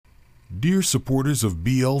Dear supporters of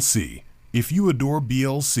BLC, if you adore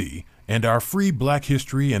BLC and our free Black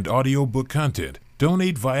History and audiobook content,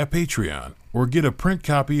 donate via Patreon or get a print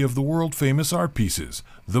copy of the world-famous art pieces,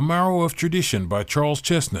 The Marrow of Tradition by Charles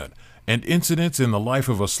Chesnutt and Incidents in the Life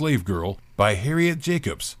of a Slave Girl by Harriet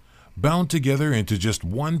Jacobs, bound together into just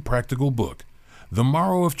one practical book. The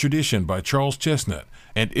Marrow of Tradition by Charles Chesnutt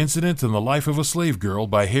and Incidents in the Life of a Slave Girl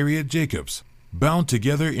by Harriet Jacobs, bound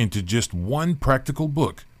together into just one practical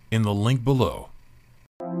book in the link below.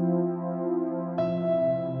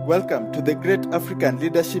 Welcome to the Great African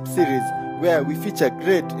Leadership Series, where we feature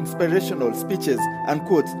great inspirational speeches and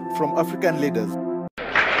quotes from African leaders.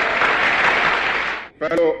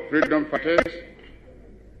 Fellow freedom fighters,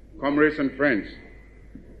 comrades and friends,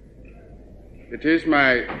 it is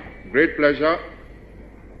my great pleasure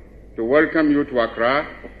to welcome you to Accra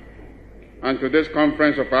and to this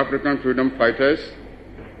conference of African freedom fighters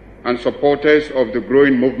and supporters of the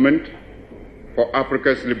growing movement for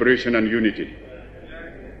Africa's liberation and unity.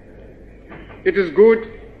 It is good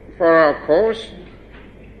for our cause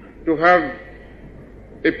to have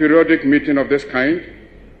a periodic meeting of this kind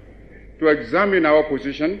to examine our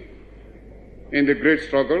position in the great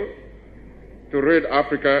struggle to rid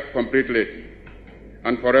Africa completely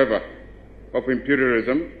and forever of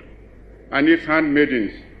imperialism and its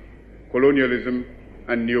handmaidens, colonialism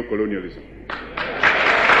and neocolonialism.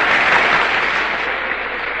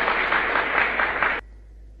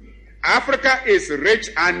 Africa is rich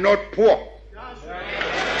and not poor.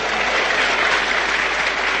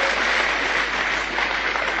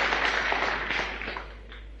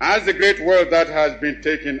 As the great wealth that has been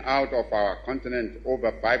taken out of our continent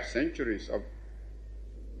over 5 centuries of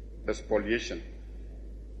spoliation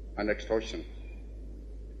and extortion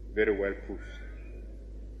very well proves.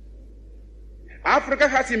 Africa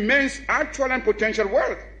has immense actual and potential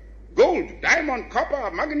wealth: gold, diamond,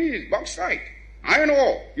 copper, manganese, bauxite, iron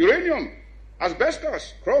ore, uranium,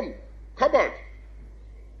 asbestos, chrome, cobalt,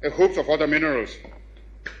 a host of other minerals.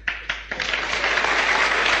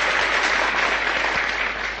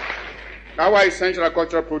 Our essential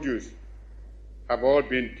agricultural produce have all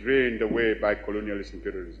been drained away by colonialist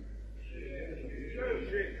imperialism.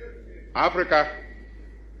 Africa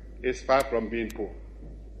is far from being poor.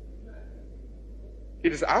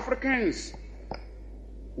 It is Africans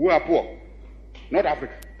who are poor, not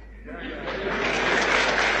Africa.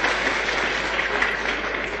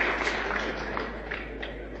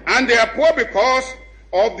 And they are poor because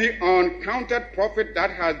of the uncounted profit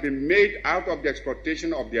that has been made out of the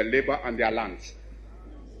exploitation of their labor and their lands.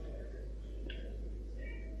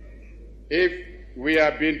 If we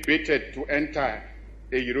are being baited to enter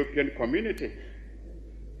a European community,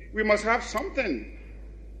 we must have something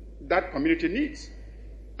that community needs,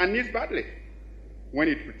 and needs badly, when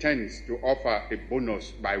it pretends to offer a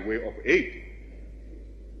bonus by way of aid.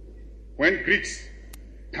 When Greeks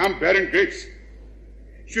come bearing grapes,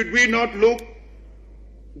 should we not look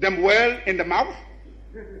them well in the mouth,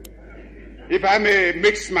 if I may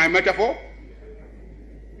mix my metaphor?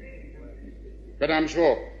 But I'm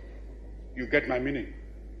sure you get my meaning.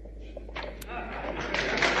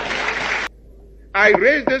 I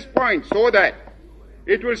raise this point so that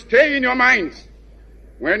it will stay in your minds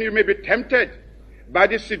when you may be tempted by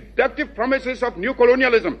the seductive promises of new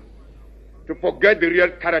colonialism to forget the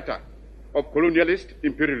real character of colonialist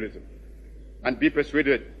imperialism and be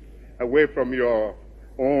persuaded away from your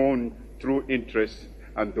own true interests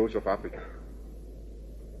and those of Africa.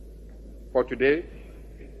 For today,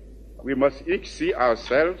 we must each see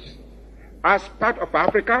ourselves as part of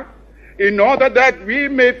Africa in order that we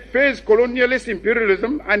may face colonialist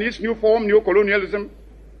imperialism and its new form, neocolonialism,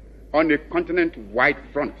 on a continent-wide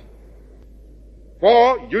front.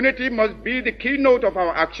 For unity must be the keynote of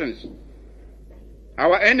our actions.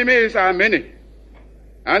 Our enemies are many,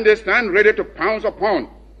 and they stand ready to pounce upon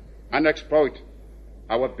and exploit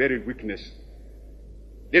our very weakness.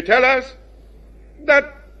 They tell us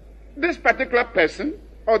that this particular person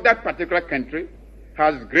or that particular country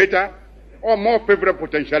has greater or more favorable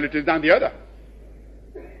potentialities than the other.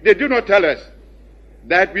 They do not tell us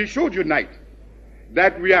that we should unite,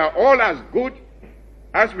 that we are all as good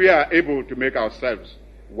as we are able to make ourselves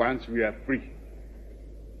once we are free.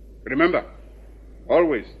 Remember,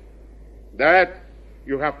 always, that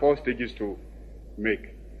you have 4 stages to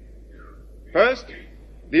make. First,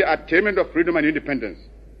 the attainment of freedom and independence.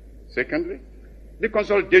 Secondly, the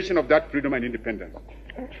consolidation of that freedom and independence.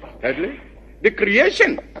 Thirdly, the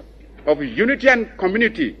creation of unity and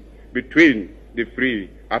community between the free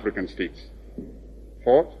African states.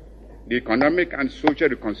 Fourth, the economic and social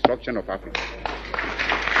reconstruction of Africa.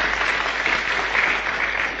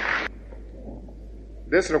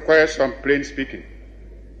 This requires some plain speaking.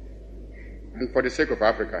 And for the sake of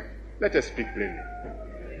Africa, let us speak plainly.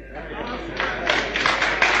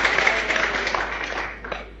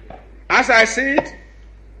 As I see it,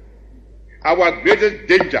 our greatest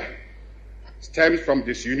danger stems from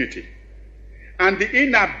disunity and the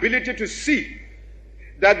inability to see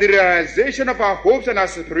that the realization of our hopes and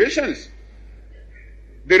aspirations,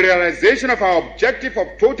 the realization of our objective of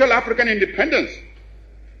total African independence,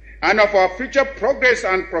 and of our future progress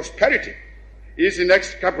and prosperity is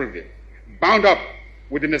inextricably bound up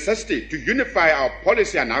with the necessity to unify our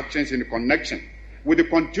policy and actions in connection with the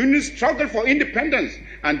continued struggle for independence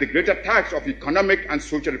and the greater task of economic and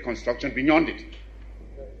social reconstruction beyond it.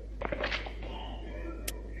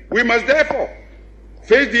 We must therefore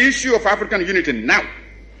face the issue of African unity now,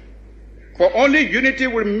 for only unity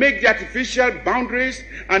will make the artificial boundaries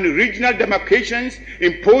and regional demarcations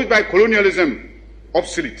imposed by colonialism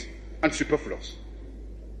obsolete and superfluous.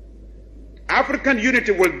 African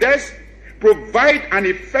unity will thus provide an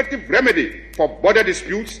effective remedy for border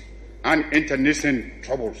disputes and internecine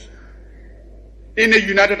troubles. In a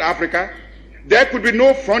united Africa, there could be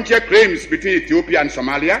no frontier claims between Ethiopia and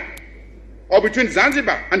Somalia, or between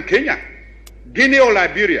Zanzibar and Kenya, Guinea or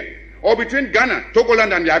Liberia, or between Ghana,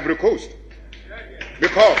 Togoland, and the Ivory Coast.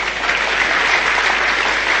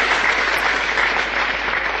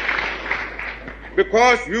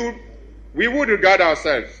 Because we would regard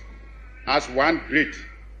ourselves as one great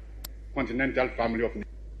continental family of nations.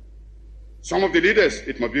 Some of the leaders,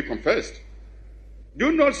 it must be confessed,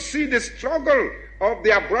 do not see the struggle of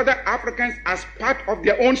their brother Africans as part of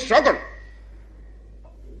their own struggle.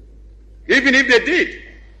 Even if they did,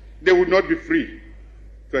 they would not be free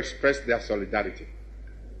to express their solidarity.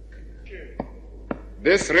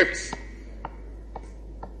 These rifts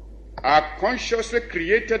are consciously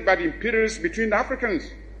created by the imperialists between Africans,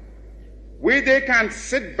 where they can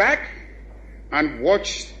sit back and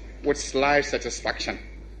watch with sly satisfaction,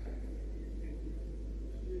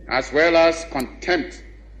 as well as contempt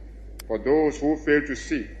for those who fail to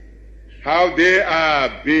see how they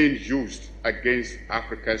are being used against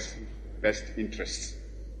Africa's best interests.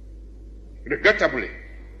 Regrettably,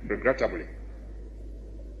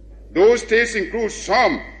 those states include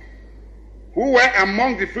some who were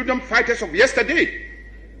among the freedom fighters of yesterday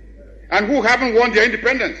and who haven't won their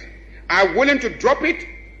independence, are willing to drop it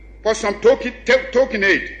for some token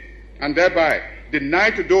aid, and thereby deny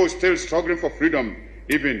to those still struggling for freedom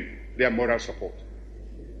even their moral support.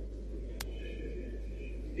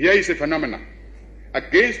 Here is a phenomenon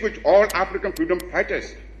against which all African freedom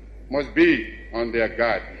fighters must be on their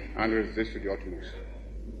guard and resist to the utmost.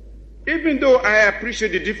 Even though I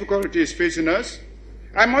appreciate the difficulties facing us,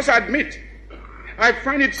 I must admit I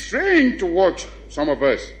find it strange to watch some of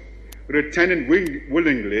us returning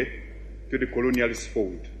willingly to the colonialist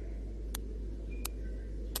fold.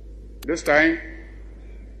 This time,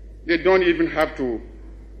 they don't even have the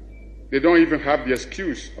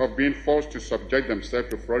excuse of being forced to subject themselves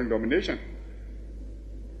to foreign domination.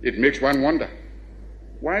 It makes one wonder,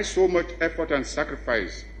 why so much effort and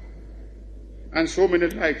sacrifice and so many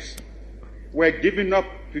lives were given up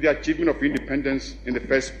to the achievement of independence in the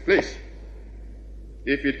first place,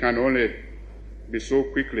 if it can only be so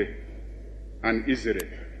quickly and easily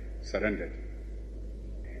surrendered.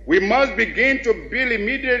 We must begin to build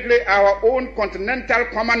immediately our own continental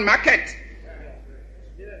common market.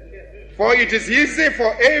 For it is easy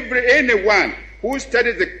for anyone who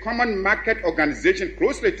studies the common market organization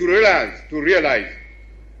closely to realize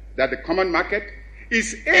that the common market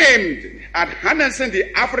is aimed at harnessing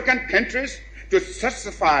the African countries to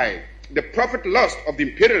satisfy the profit lust of the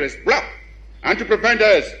imperialist bloc and to prevent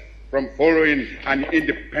us from following an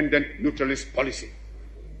independent neutralist policy.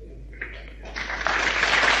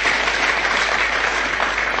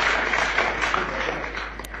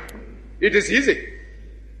 It is easy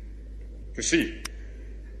to see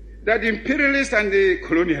that the imperialists and the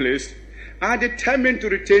colonialists are determined to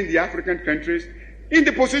retain the African countries in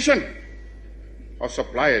the position of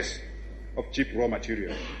suppliers of cheap raw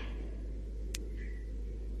materials.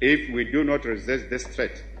 If we do not resist this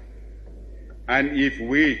threat, and if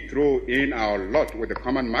we throw in our lot with the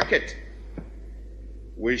common market,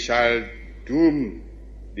 we shall doom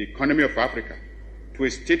the economy of Africa to a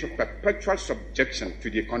state of perpetual subjection to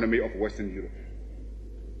the economy of Western Europe.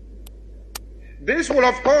 This will,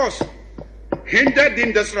 of course, hinder the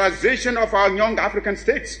industrialization of our young African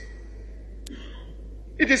states.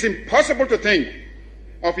 It is impossible to think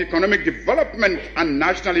of economic development and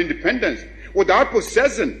national independence without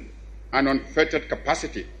possessing an unfettered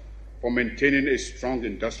capacity for maintaining a strong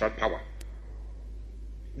industrial power.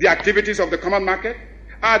 The activities of the common market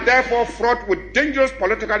are therefore fraught with dangerous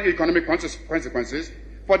political and economic consequences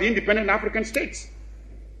for the independent African states.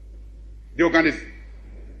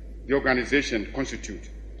 The organization constitutes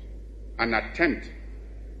an attempt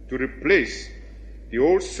to replace the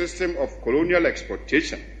old system of colonial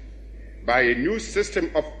exploitation by a new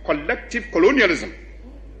system of collective colonialism,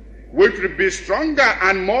 which will be stronger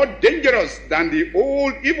and more dangerous than the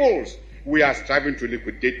old evils we are striving to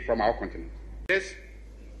liquidate from our continent. This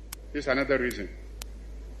is another reason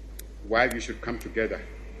why we should come together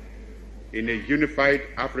in a unified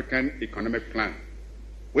African economic plan,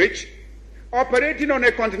 which, operating on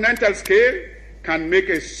a continental scale, can make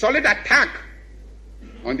a solid attack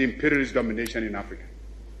on the imperialist domination in Africa.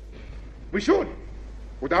 We should,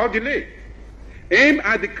 without delay, aim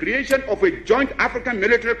at the creation of a joint African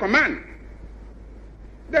military command.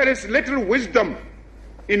 There is little wisdom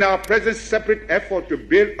in our present separate effort to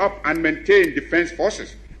build up and maintain defense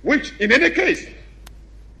forces, which, in any case,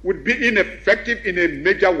 would be ineffective in a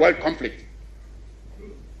major world conflict.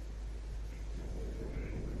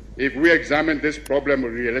 If we examine this problem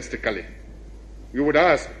realistically, we would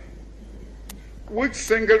ask, which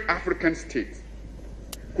single African state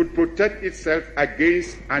could protect itself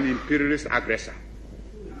against an imperialist aggressor?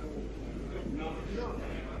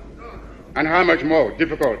 And how much more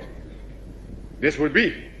difficult this would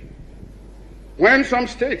be when some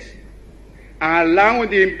states are allowing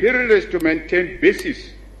the imperialists to maintain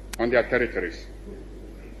bases on their territories.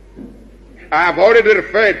 I have already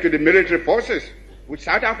referred to the military forces which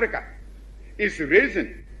South Africa is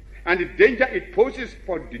raising and the danger it poses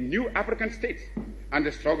for the new African states and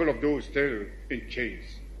the struggle of those still in chains.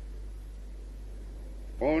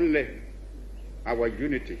 Only our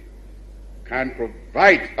unity can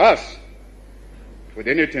provide us with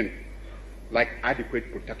anything like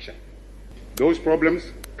adequate protection. Those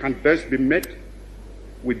problems can best be met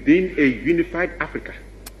within a unified Africa,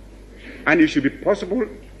 and it should be possible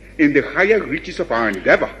in the higher reaches of our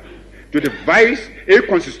endeavor to devise a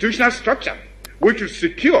constitutional structure which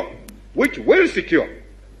will secure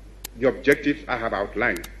the objectives I have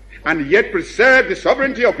outlined, and yet preserve the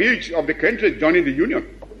sovereignty of each of the countries joining the Union.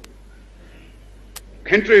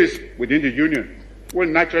 Countries within the Union will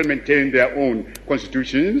naturally maintain their own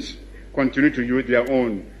constitutions, continue to use their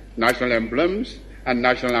own national emblems and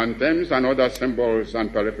national anthems and other symbols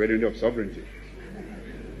and paraphernalia of sovereignty.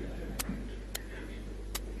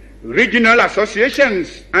 Regional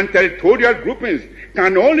associations and territorial groupings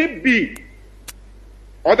can only be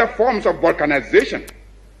other forms of balkanization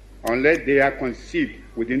unless they are conceived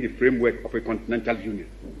within the framework of a continental union.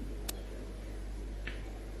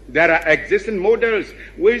 There are existing models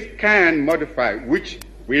which we can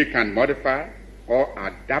modify or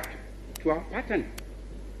adapt to our pattern.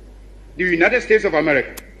 The United States of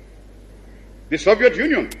America, the Soviet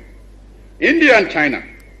Union, India and China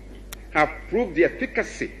have proved the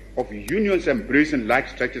efficacy of unions embracing large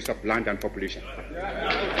stretches of land and population.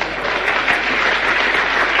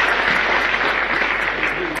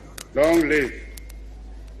 Long live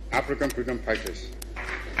African freedom fighters.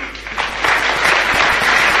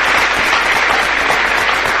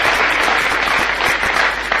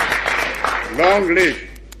 Long live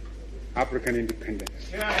African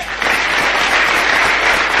independence.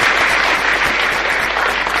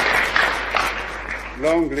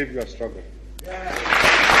 Long live your struggle.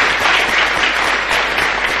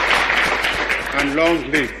 And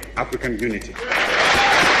long live African unity.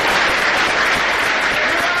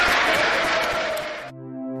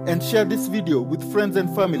 And share this video with friends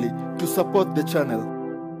and family to support the channel.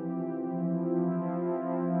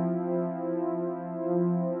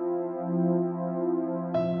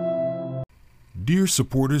 Dear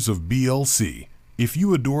supporters of BLC, if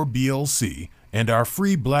you adore BLC and our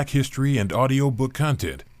free Black History and audiobook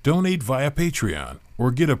content, donate via Patreon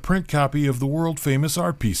or get a print copy of the world-famous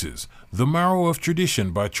art pieces, The Marrow of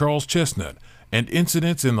Tradition by Charles Chesnutt and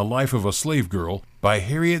Incidents in the Life of a Slave Girl by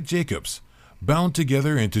Harriet Jacobs, bound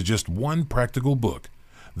together into just one practical book.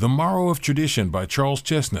 The Marrow of Tradition by Charles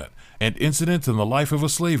Chesnutt and Incidents in the Life of a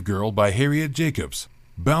Slave Girl by Harriet Jacobs,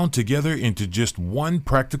 bound together into just one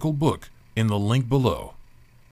practical book, in the link below.